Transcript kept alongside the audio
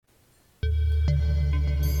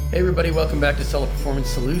Hey everybody, welcome back to Seller Performance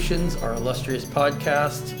Solutions, our illustrious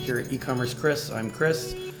podcast here at E-Commerce Chris. I'm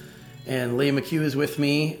Chris, and Leah McHugh is with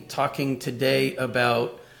me talking today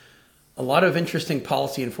about a lot of interesting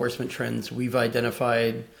policy enforcement trends we've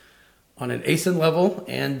identified on an ASIN level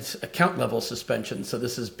and account level suspension. So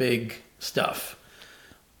this is big stuff.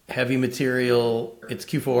 Heavy material, it's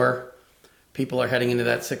Q4. People are heading into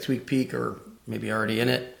that 6-week peak or maybe already in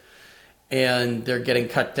it. And they're getting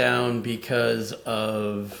cut down because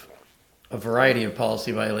of a variety of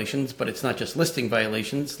policy violations, but it's not just listing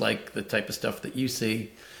violations like the type of stuff that you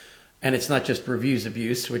see. And it's not just reviews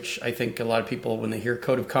abuse, which I think a lot of people, when they hear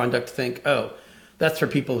code of conduct, think, oh, that's for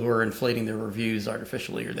people who are inflating their reviews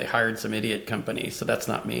artificially, or they hired some idiot company. So that's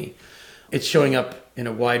not me. It's showing up in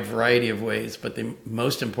a wide variety of ways. But the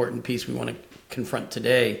most important piece we want to confront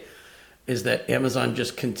today is that Amazon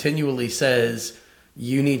just continually says,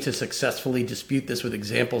 you need to successfully dispute this with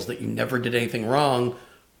examples that you never did anything wrong,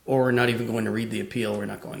 or we're not even going to read the appeal. We're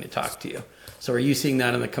not going to talk to you. So are you seeing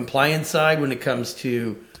that on the compliance side when it comes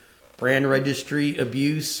to brand registry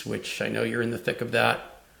abuse, which I know you're in the thick of that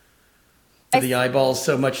to the eyeballs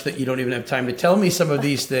so much that you don't even have time to tell me some of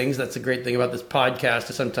these things? That's a great thing about this podcast,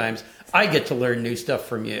 is sometimes I get to learn new stuff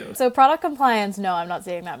from you. So product compliance, no, I'm not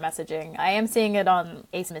seeing that messaging. I am seeing it on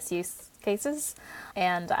ACE misuse cases,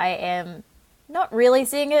 and I am not really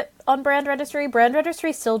seeing it on brand registry. Brand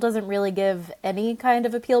registry still doesn't really give any kind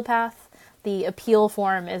of appeal path. The appeal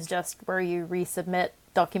form is just where you resubmit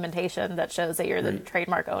documentation that shows that you're the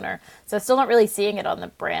trademark owner. So still not really seeing it on the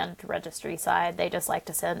brand registry side. They just like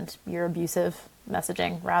to send your abusive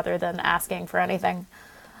messaging rather than asking for anything.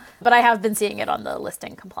 But I have been seeing it on the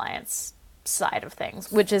listing compliance side of things,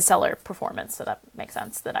 which is seller performance. So that makes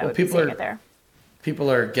sense that I would be seeing it there.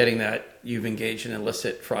 People are getting that you've engaged in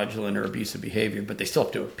illicit, fraudulent, or abusive behavior, but they still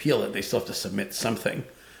have to appeal it. They still have to submit something.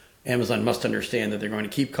 Amazon must understand that they're going to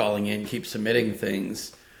keep calling in, keep submitting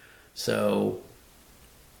things. So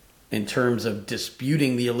in terms of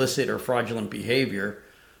disputing the illicit or fraudulent behavior,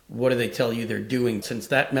 what do they tell you they're doing? Since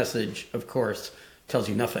that message, of course, tells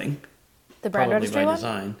you nothing. The brand registry by one?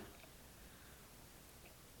 Design.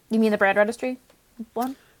 You mean the brand registry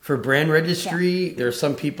one? For brand registry, there are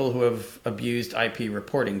some people who have abused IP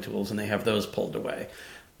reporting tools, and they have those pulled away.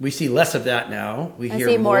 We see less of that now. I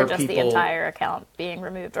see more just the entire account being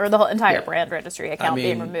removed, or the whole entire brand registry account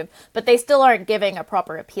being removed. But they still aren't giving a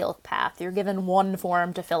proper appeal path. You're given one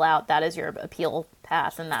form to fill out. That is your appeal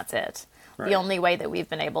path, and that's it. Right. The only way that we've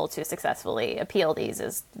been able to successfully appeal these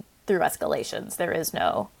is through escalations. There is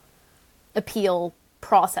no appeal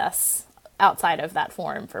process outside of that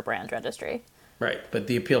form for brand registry. Right, but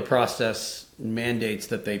the appeal process mandates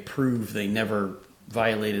that they prove they never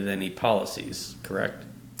violated any policies, correct?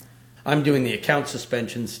 I'm doing the account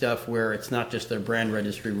suspension stuff where it's not just their brand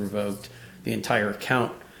registry revoked, the entire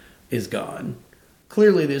account is gone.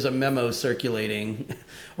 Clearly there's a memo circulating,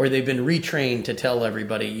 or they've been retrained to tell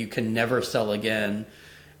everybody you can never sell again.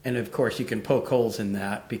 And of course you can poke holes in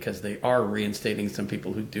that because they are reinstating some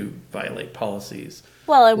people who do violate policies.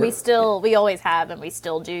 Well, and we always have, and we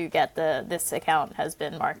still do get this account has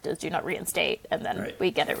been marked as do not reinstate, and then we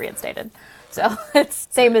get it reinstated. So it's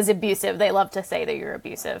same as abusive. They love to say that you're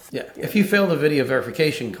abusive. Yeah. If you fail the video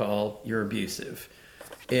verification call, you're abusive.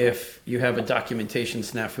 If you have a documentation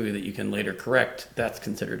snafu that you can later correct, that's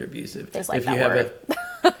considered abusive. Just like if that you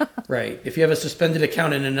word. Right. If you have a suspended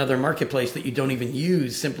account in another marketplace that you don't even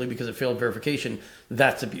use simply because of failed verification,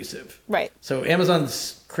 that's abusive. Right. So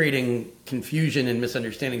Amazon's creating confusion and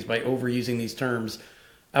misunderstandings by overusing these terms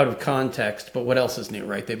out of context. But what else is new,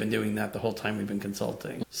 right? They've been doing that the whole time we've been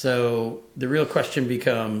consulting. So the real question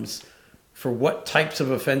becomes, for what types of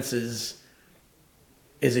offenses,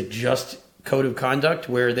 is it just code of conduct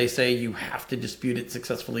where they say you have to dispute it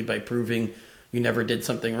successfully by proving you never did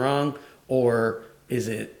something wrong? Or is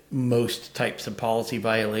it most types of policy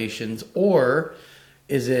violations? Or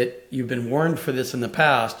is it you've been warned for this in the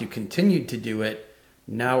past, you continued to do it,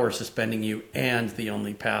 now we're suspending you, and the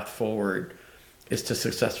only path forward is to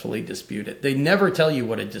successfully dispute it? They never tell you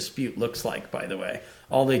what a dispute looks like, by the way.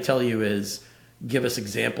 All they tell you is, give us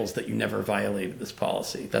examples that you never violated this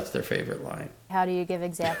policy. That's their favorite line. How do you give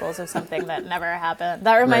examples of something that never happened?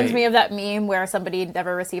 That reminds me of that meme where somebody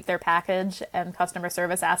never received their package and customer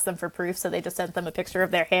service asked them for proof, so they just sent them a picture of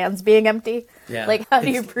their hands being empty. Yeah. Like, how do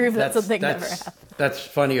you prove that something never happened? That's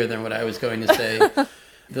funnier than what I was going to say.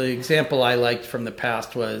 The example I liked from the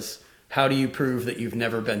past was, how do you prove that you've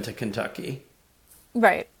never been to Kentucky?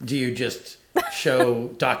 Right. Do you just show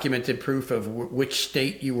documented proof of which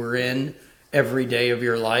state you were in every day of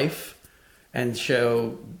your life and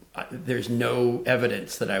show there's no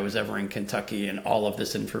evidence that I was ever in Kentucky and all of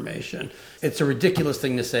this information. It's a ridiculous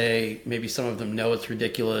thing to say. Maybe some of them know it's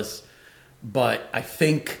ridiculous, but I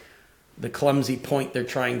think the clumsy point they're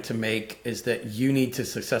trying to make is that you need to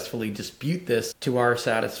successfully dispute this to our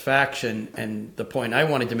satisfaction. And the point I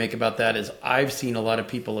wanted to make about that is I've seen a lot of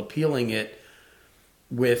people appealing it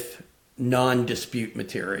with non-dispute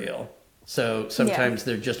material. So sometimes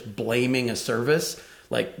they're just blaming a service.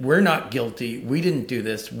 Like, we're not guilty. We didn't do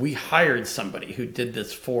this. We hired somebody who did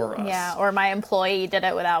this for us. Yeah, or my employee did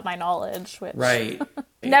it without my knowledge, which right.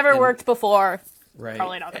 never worked before. Right.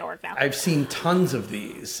 Probably not going to work now. I've seen tons of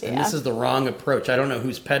these, and this is the wrong approach. I don't know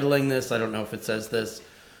who's peddling this. I don't know if it says this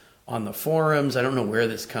on the forums. I don't know where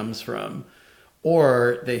this comes from.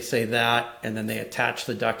 Or they say that, and then they attach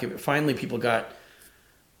the document. Finally, people got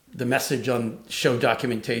the message on show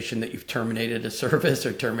documentation that you've terminated a service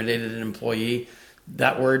or terminated an employee.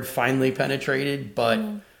 That word finally penetrated, but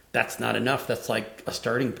that's not enough. That's like a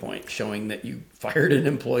starting point, showing that you fired an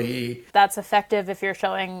employee. That's effective if you're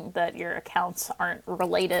showing that your accounts aren't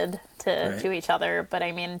related to each other. But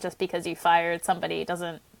I mean, just because you fired somebody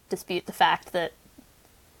doesn't dispute the fact that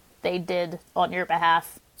they did, on your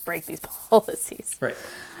behalf, break these policies. Right.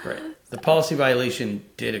 The policy violation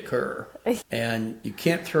did occur, and you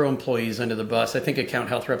can't throw employees under the bus. I think account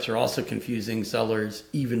health reps are also confusing sellers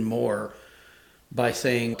even more by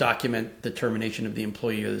saying document the termination of the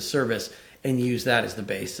employee or the service and use that as the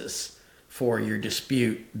basis for your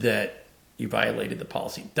dispute that you violated the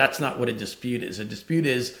policy. That's not what a dispute is. A dispute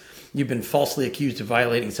is you've been falsely accused of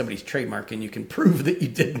violating somebody's trademark and you can prove that you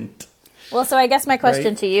didn't. Well, so I guess my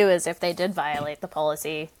question to you is, if they did violate the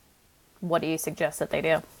policy, what do you suggest that they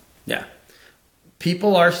do? Yeah.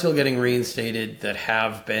 People are still getting reinstated that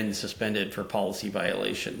have been suspended for policy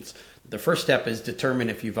violations. The first step is determine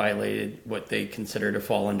if you violated what they consider to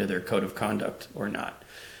fall under their code of conduct or not.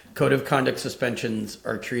 Code of conduct suspensions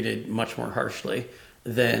are treated much more harshly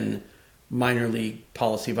than minor league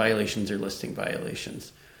policy violations or listing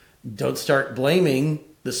violations. Don't start blaming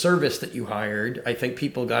the service that you hired. I think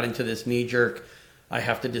people got into this knee-jerk, I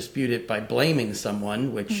have to dispute it by blaming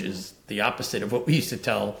someone, which is the opposite of what we used to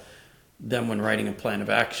tell them when writing a plan of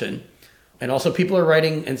action. And also, people are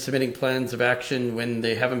writing and submitting plans of action when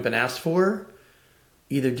they haven't been asked for,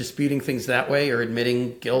 either disputing things that way or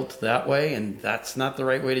admitting guilt that way, and that's not the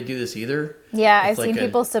right way to do this either. Yeah, I've seen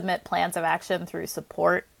people submit plans of action through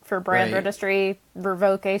support for brand registry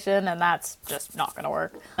revocation, and that's just not going to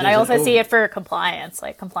work. And I also see it for compliance.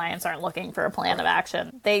 Like, compliance aren't looking for a plan of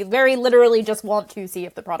action. They very literally just want to see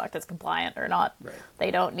if the product is compliant or not. Right.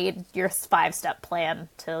 They don't need your 5-step plan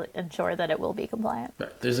to ensure that it will be compliant.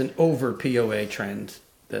 Right. There's an over POA trend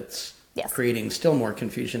that's creating still more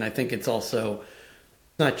confusion. I think it's also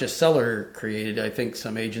not just seller created. I think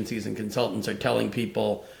some agencies and consultants are telling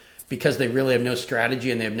people, because they really have no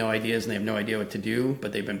strategy and they have no ideas and they have no idea what to do,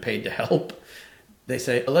 but they've been paid to help, they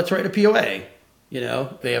say, let's write a POA. You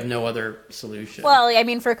know, they have no other solution. Well, I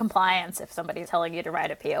mean, for compliance, if somebody's telling you to write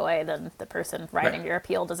a POA, then the person writing your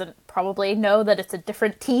appeal doesn't probably know that it's a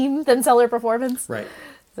different team than seller performance. Right.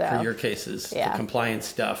 So, for your cases, the compliance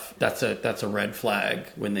stuff, that's a red flag.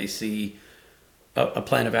 When they see a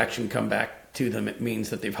plan of action come back to them, it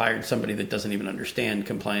means that they've hired somebody that doesn't even understand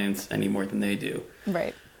compliance any more than they do.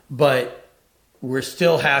 Right. But we're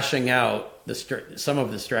still hashing out some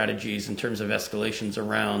of the strategies in terms of escalations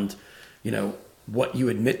around, you know, what you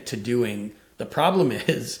admit to doing. The problem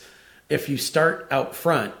is, if you start out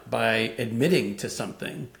front by admitting to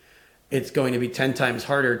something, it's going to be 10 times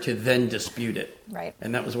harder to then dispute it. Right.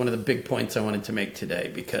 And that was one of the big points I wanted to make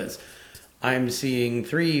today, because I'm seeing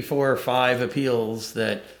 3, 4, 5 appeals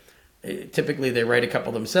that typically they write a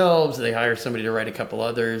couple themselves, they hire somebody to write a couple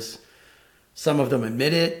others. Some of them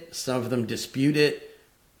admit it, some of them dispute it.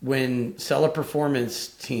 When seller performance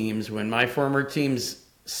teams, when my former teams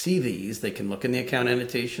see these, they can look in the account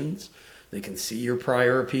annotations, they can see your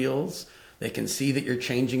prior appeals, they can see that you're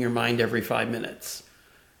changing your mind every 5 minutes.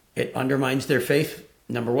 It undermines their faith,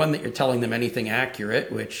 number one, that you're telling them anything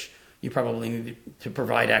accurate, which you probably need to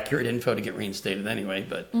provide accurate info to get reinstated anyway,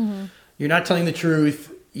 but you're not telling the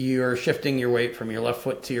truth, you're shifting your weight from your left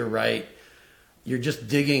foot to your right. You're just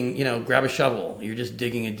digging, grab a shovel. You're just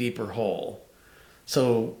digging a deeper hole.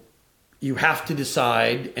 So you have to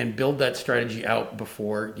decide and build that strategy out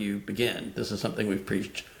before you begin. This is something we've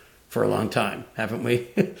preached for a long time, haven't we?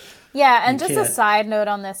 Yeah, and just a side note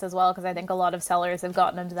on this as well, because I think a lot of sellers have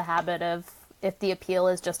gotten into the habit of, if the appeal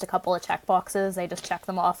is just a couple of check boxes, they just check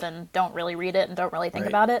them off and don't really read it and don't really think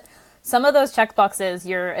about it. Some of those check boxes,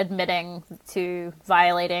 you're admitting to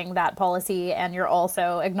violating that policy, and you're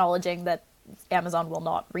also acknowledging that Amazon will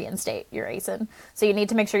not reinstate your ASIN. So you need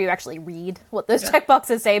to make sure you actually read what those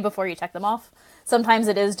checkboxes say before you check them off. Sometimes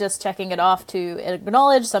it is just checking it off to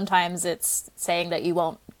acknowledge. Sometimes it's saying that you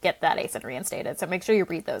won't get that ASIN reinstated. So make sure you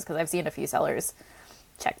read those, because I've seen a few sellers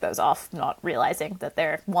check those off, not realizing that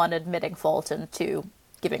they're, one, admitting fault, and two,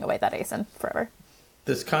 giving away that ASIN forever.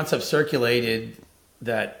 This concept circulated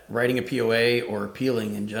that writing a POA or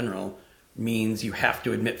appealing in general means you have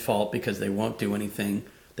to admit fault, because they won't do anything.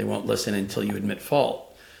 They won't listen until you admit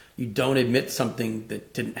fault. You don't admit something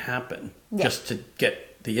that didn't happen just to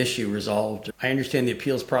get the issue resolved. I understand the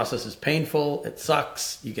appeals process is painful. It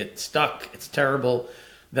sucks. You get stuck. It's terrible.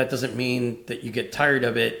 That doesn't mean that you get tired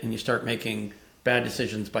of it and you start making bad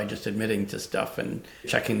decisions by just admitting to stuff and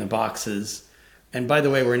checking the boxes. And by the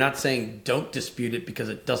way, we're not saying don't dispute it because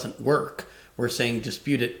it doesn't work. We're saying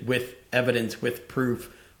dispute it with evidence, with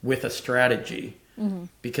proof, with a strategy. Mm-hmm.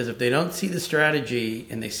 Because if they don't see the strategy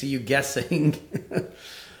and they see you guessing,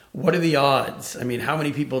 what are the odds? I mean, how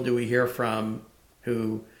many people do we hear from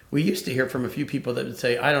who, we used to hear from a few people that would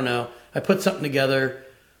say, I don't know, I put something together,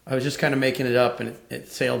 I was just kind of making it up, and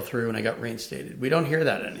it sailed through and I got reinstated. We don't hear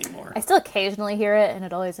that anymore. I still occasionally hear it, and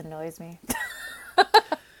it always annoys me.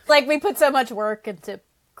 Like, we put so much work into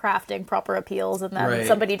crafting proper appeals, and then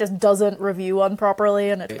somebody just doesn't review one properly,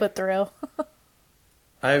 and it's put through.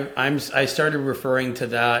 I started referring to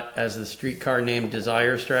that as the streetcar named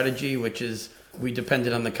Desire strategy, which is we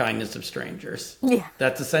depended on the kindness of strangers. Yeah.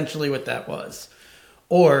 That's essentially what that was.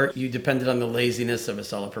 Or you depended on the laziness of a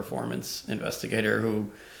seller performance investigator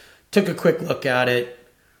who took a quick look at it,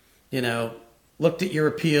 looked at your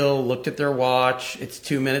appeal, looked at their watch. It's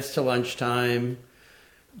 2 minutes to lunchtime.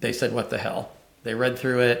 They said, what the hell? They read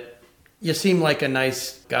through it. You seem like a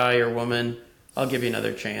nice guy or woman. I'll give you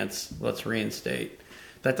another chance. Let's reinstate.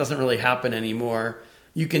 That doesn't really happen anymore.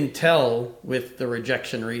 You can tell with the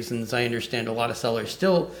rejection reasons. I understand a lot of sellers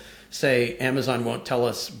still say Amazon won't tell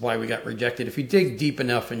us why we got rejected. If you dig deep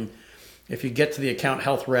enough and if you get to the account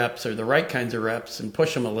health reps or the right kinds of reps and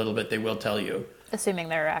push them a little bit, they will tell you. Assuming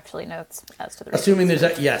there are actually notes as to the reasons. Assuming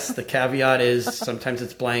there's yes, the caveat is sometimes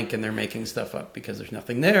it's blank and they're making stuff up because there's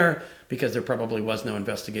nothing there, because there probably was no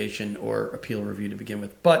investigation or appeal review to begin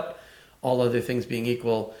with. But all other things being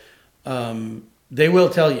equal, they will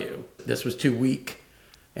tell you this was too weak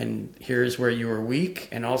and here's where you were weak.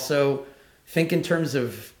 And also think in terms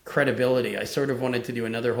of credibility. I sort of wanted to do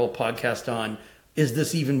another whole podcast on, is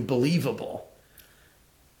this even believable?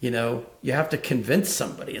 You have to convince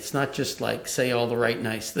somebody. It's not just like say all the right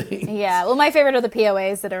nice things. Yeah, well, my favorite are the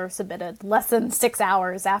POAs that are submitted less than 6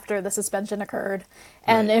 hours after the suspension occurred.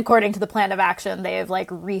 And according to the plan of action, they have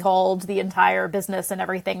rehauled the entire business and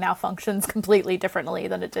everything now functions completely differently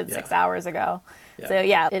than it did 6 hours ago. Yeah. So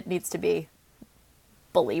yeah, it needs to be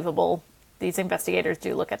believable. These investigators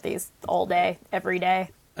do look at these all day, every day.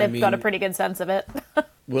 They've got a pretty good sense of it.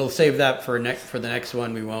 We'll save that for the next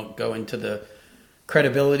one. We won't go into the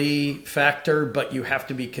credibility factor, but you have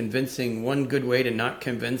to be convincing. One good way to not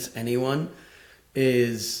convince anyone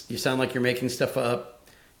is you sound like you're making stuff up.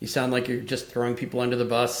 You sound like you're just throwing people under the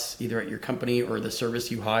bus, either at your company or the service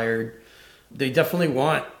you hired. They definitely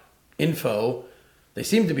want info. They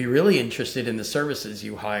seem to be really interested in the services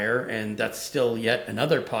you hire, and that's still yet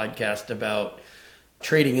another podcast about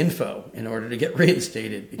trading info in order to get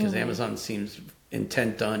reinstated, because Amazon seems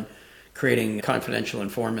intent on creating confidential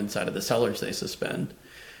informants out of the sellers they suspend.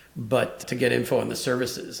 But to get info on the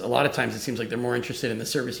services, a lot of times it seems like they're more interested in the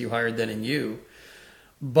service you hired than in you.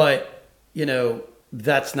 But,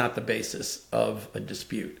 that's not the basis of a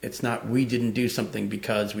dispute. It's not we didn't do something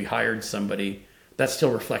because we hired somebody. That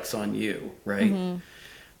still reflects on you, right? Mm-hmm.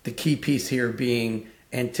 The key piece here being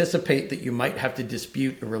anticipate that you might have to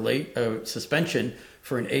dispute a suspension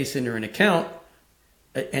for an ASIN or an account.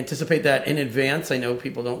 Anticipate that in advance. I know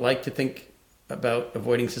people don't like to think about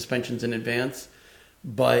avoiding suspensions in advance,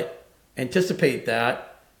 but anticipate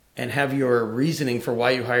that and have your reasoning for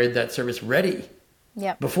why you hired that service ready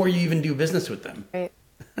before you even do business with them. Right.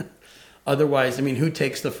 Otherwise, who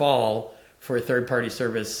takes the fall for a third-party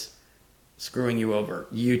service screwing you over?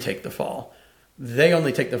 You take the fall. They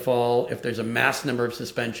only take the fall if there's a mass number of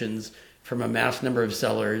suspensions from a mass number of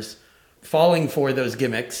sellers falling for those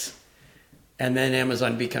gimmicks. And then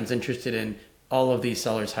Amazon becomes interested in all of these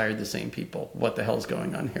sellers hired the same people. What the hell's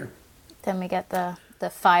going on here? Then we get the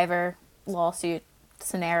Fiverr lawsuit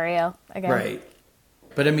scenario again. Right.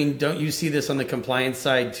 But don't you see this on the compliance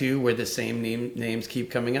side too, where the same names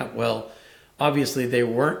keep coming up? Well, obviously they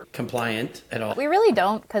weren't compliant at all. We really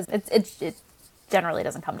don't, because it generally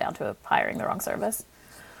doesn't come down to hiring the wrong service,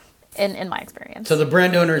 in my experience. So the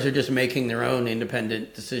brand owners are just making their own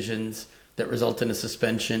independent decisions that result in a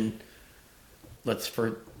suspension. let's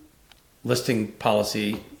for listing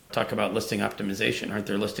policy talk about listing optimization. Aren't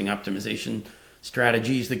there listing optimization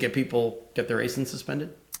strategies that get their ASIN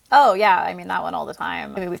suspended? Oh, yeah. I mean, that one all the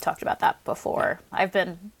time. I mean, we've talked about that before. I've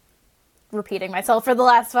been repeating myself for the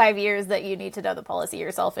last 5 years that you need to know the policy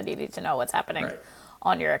yourself and you need to know what's happening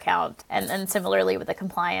on your account. And similarly with the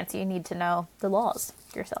compliance, you need to know the laws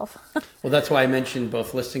yourself. Well, that's why I mentioned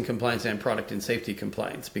both listing compliance and product and safety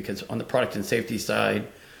compliance, because on the product and safety side,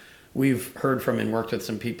 we've heard from and worked with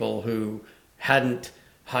some people who hadn't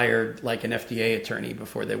hired like an FDA attorney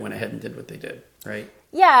before they went ahead and did what they did, right?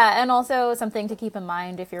 Yeah, and also something to keep in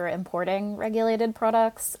mind if you're importing regulated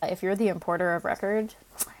products, if you're the importer of record,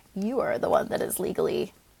 you are the one that is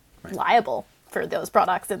legally liable for those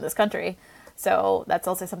products in this country. So that's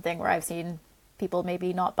also something where I've seen people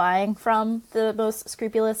maybe not buying from the most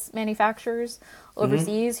scrupulous manufacturers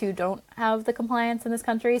overseas who don't have the compliance in this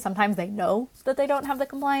country. Sometimes they know that they don't have the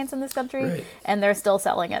compliance in this country, and they're still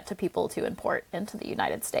selling it to people to import into the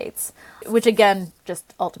United States, which again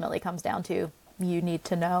just ultimately comes down to you need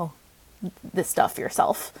to know this stuff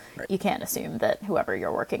yourself. You can't assume that whoever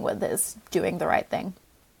you're working with is doing the right thing.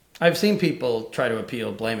 I've seen people try to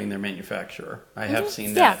appeal blaming their manufacturer. I have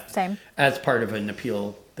seen that same. As part of an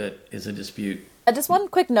appeal that is a dispute. Just one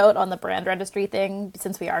quick note on the brand registry thing,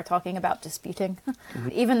 since we are talking about disputing.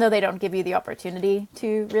 Even though they don't give you the opportunity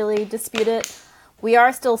to really dispute it, we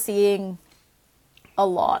are still seeing a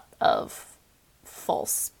lot of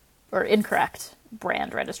false or incorrect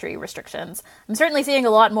brand registry restrictions. I'm certainly seeing a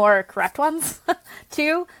lot more correct ones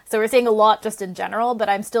too. So we're seeing a lot just in general, but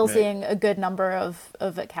I'm still seeing a good number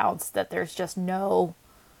of accounts that there's just no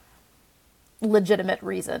legitimate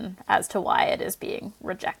reason as to why it is being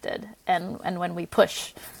rejected. And when we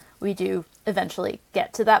push, we do eventually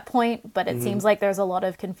get to that point, but it seems like there's a lot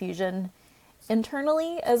of confusion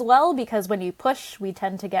internally as well, because when you push, we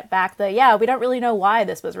tend to get back we don't really know why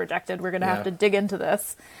this was rejected. We're going to have to dig into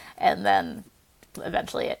this. And then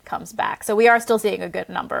eventually it comes back. So we are still seeing a good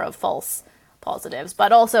number of false positives,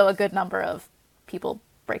 but also a good number of people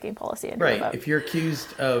breaking policy. Right. If you're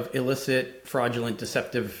accused of illicit, fraudulent,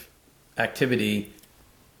 deceptive activity,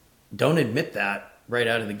 don't admit that right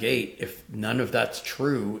out of the gate. If none of that's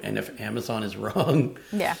true, and if Amazon is wrong,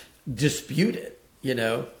 dispute it,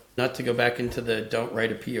 not to go back into the don't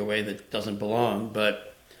write a POA that doesn't belong,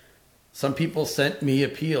 but some people sent me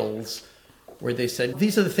appeals where they said,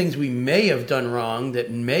 these are the things we may have done wrong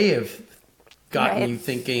that may have gotten you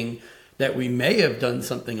thinking that we may have done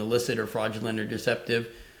something illicit or fraudulent or deceptive.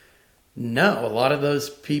 No, a lot of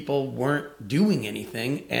those people weren't doing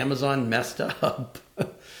anything. Amazon messed up.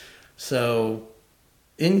 So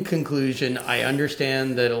in conclusion, I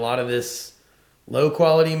understand that a lot of this low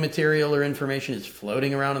quality material or information is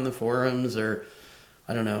floating around in the forums, or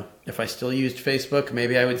I don't know, if I still used Facebook,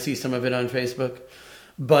 maybe I would see some of it on Facebook.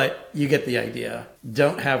 But you get the idea.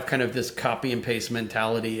 Don't have kind of this copy and paste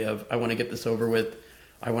mentality of, I want to get this over with.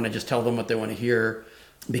 I want to just tell them what they want to hear,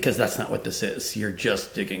 because that's not what this is. You're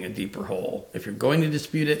just digging a deeper hole. If you're going to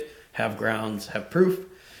dispute it, have grounds, have proof.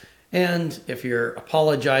 And if you're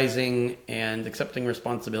apologizing and accepting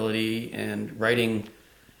responsibility and writing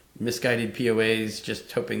misguided POAs,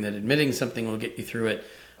 just hoping that admitting something will get you through it,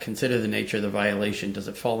 consider the nature of the violation. Does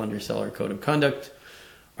it fall under seller code of conduct?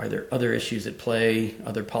 Are there other issues at play,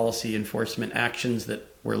 other policy enforcement actions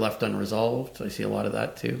that were left unresolved? I see a lot of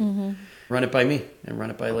that too. Run it by me and run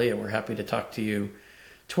it by Leah. We're happy to talk to you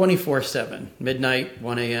 24/7, midnight,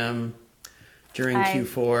 1 a.m., during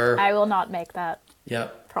Q4. I will not make that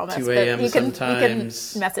promise. 2 a.m.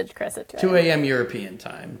 sometimes. You can message Chris at 2 a.m. European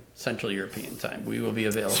time, Central European time. We will be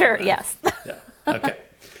available. Sure, yes. Okay.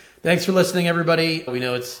 Thanks for listening, everybody. We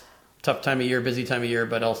know it's a tough time of year, busy time of year,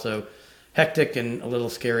 but also hectic and a little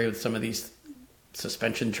scary with some of these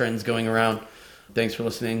suspension trends going around. Thanks for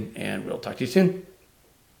listening, and we'll talk to you soon.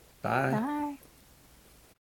 Bye.